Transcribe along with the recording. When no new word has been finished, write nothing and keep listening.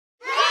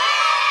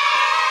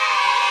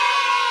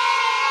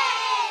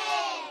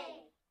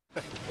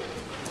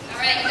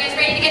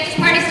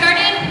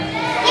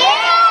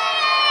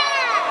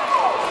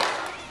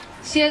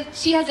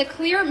She has a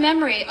clear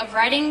memory of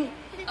riding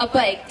a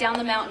bike down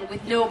the mountain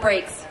with no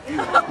brakes.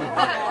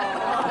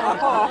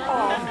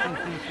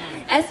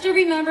 Esther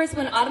remembers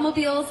when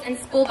automobiles and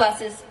school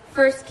buses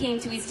first came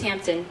to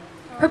Easthampton.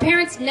 Her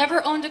parents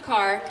never owned a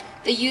car.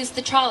 They used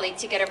the trolley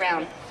to get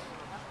around.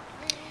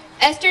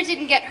 Esther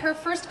didn't get her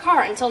first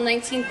car until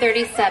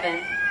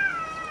 1937.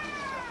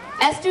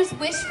 Esther's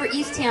wish for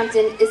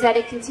Easthampton is that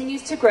it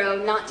continues to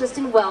grow, not just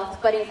in wealth,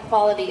 but in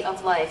quality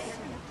of life.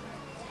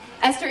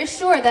 Esther is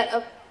sure that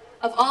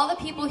of all the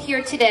people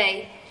here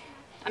today,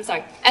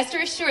 Esther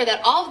is sure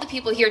that all of the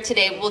people here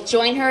today will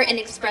join her in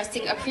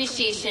expressing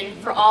appreciation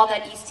for all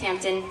that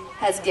Easthampton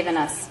has given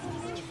us.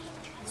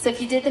 So if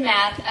you did the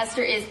math,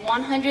 Esther is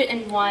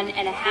 101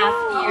 and a half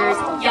years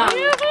young.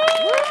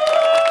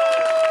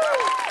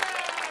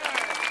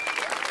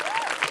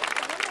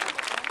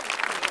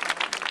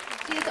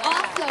 She is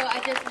also,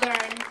 I just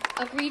learned,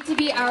 agreed to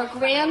be our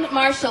Grand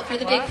Marshal for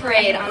the big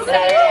parade on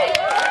Saturday.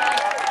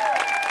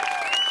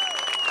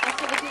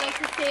 Esther, would you like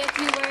to say a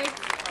few words?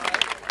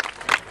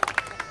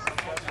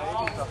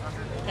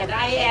 Can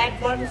I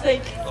add one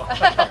thing?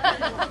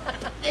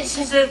 This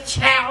is a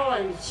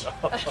challenge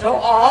to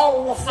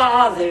all the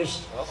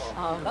fathers.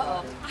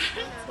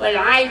 When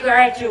I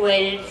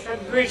graduated from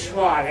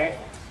Bridgewater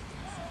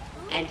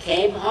and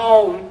came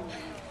home,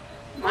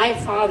 my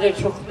father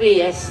took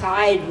me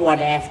aside one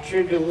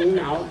afternoon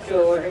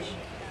outdoors,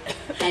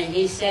 and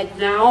he said,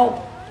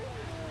 "Now,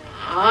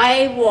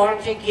 I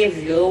want to give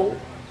you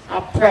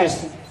a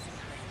present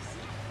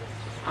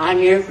on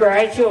your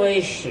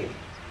graduation.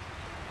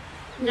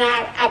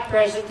 Not a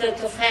present that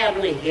the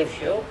family gives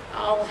you.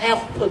 I'll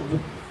help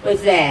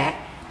with that.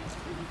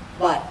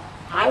 But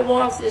I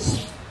want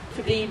this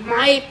to be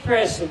my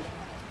present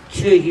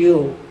to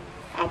you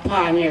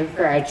upon your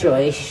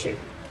graduation."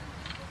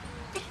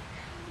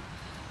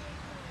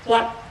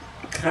 What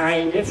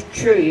kind of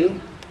tree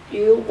do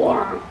you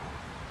want?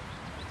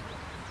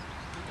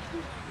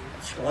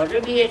 It's going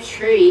to be a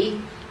tree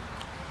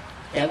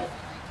that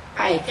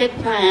I can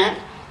plant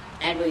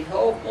and we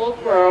hope will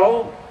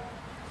grow.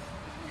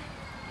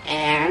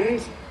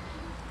 And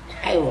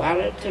I want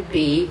it to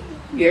be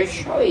your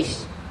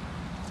choice.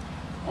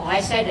 Well, I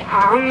said,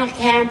 on the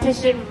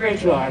campus in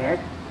Bridgewater,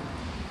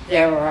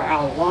 there were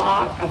a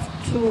lot of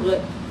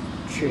tulip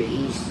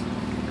trees.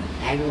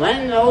 And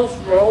when those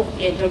broke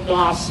into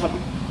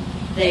blossom,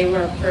 they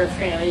were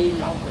perfectly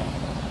lovely.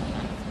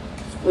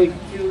 Would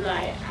you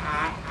like,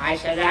 I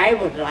said, I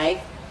would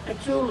like a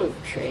tulip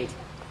tree.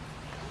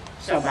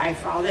 So my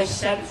father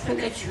sent for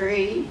the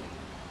tree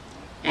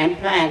and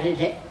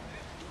planted it.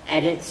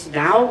 And it's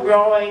now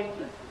growing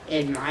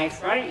in my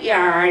front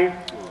yard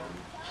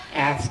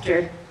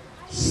after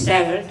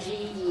 70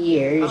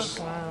 years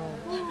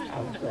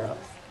of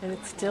growth. And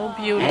it's still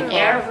beautiful. And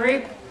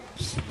every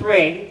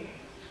spring,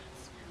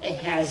 it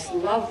has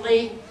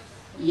lovely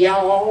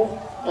yellow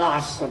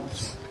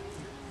blossoms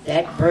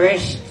that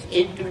burst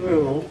into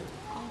bloom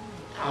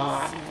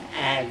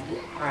and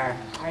are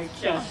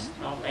just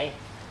lovely.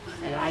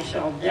 And I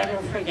shall never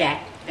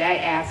forget that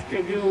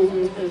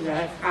afternoon with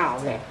my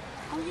father.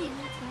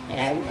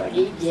 And what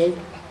he did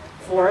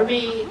for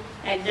me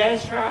and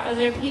does for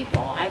other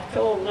people. I've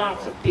told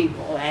lots of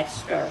people that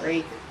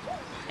story,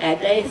 and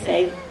they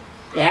think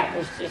that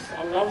was just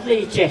a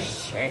lovely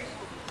gesture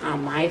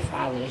on my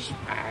father's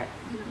part.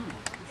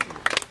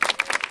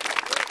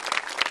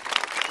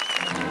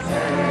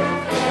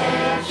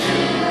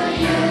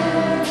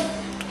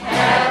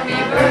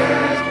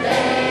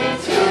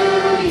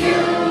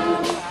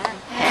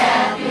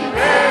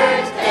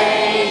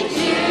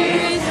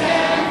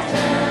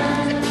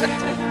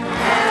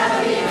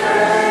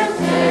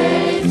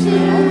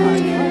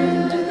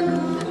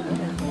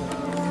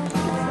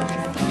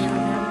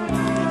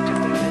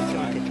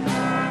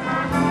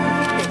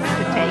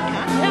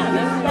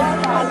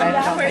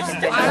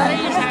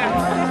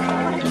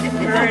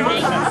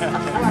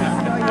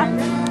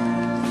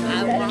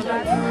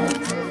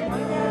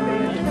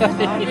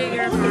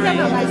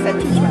 I said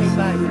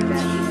 225.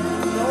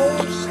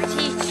 Those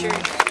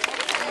teachers.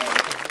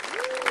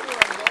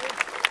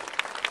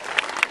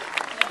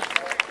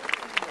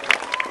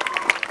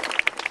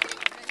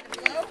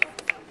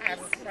 I'm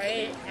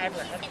afraid I will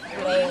have to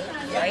play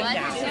right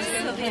now. 1,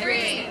 2,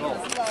 3.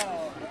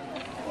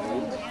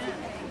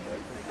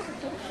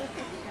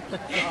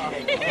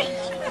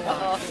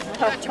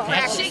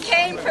 She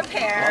came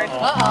prepared.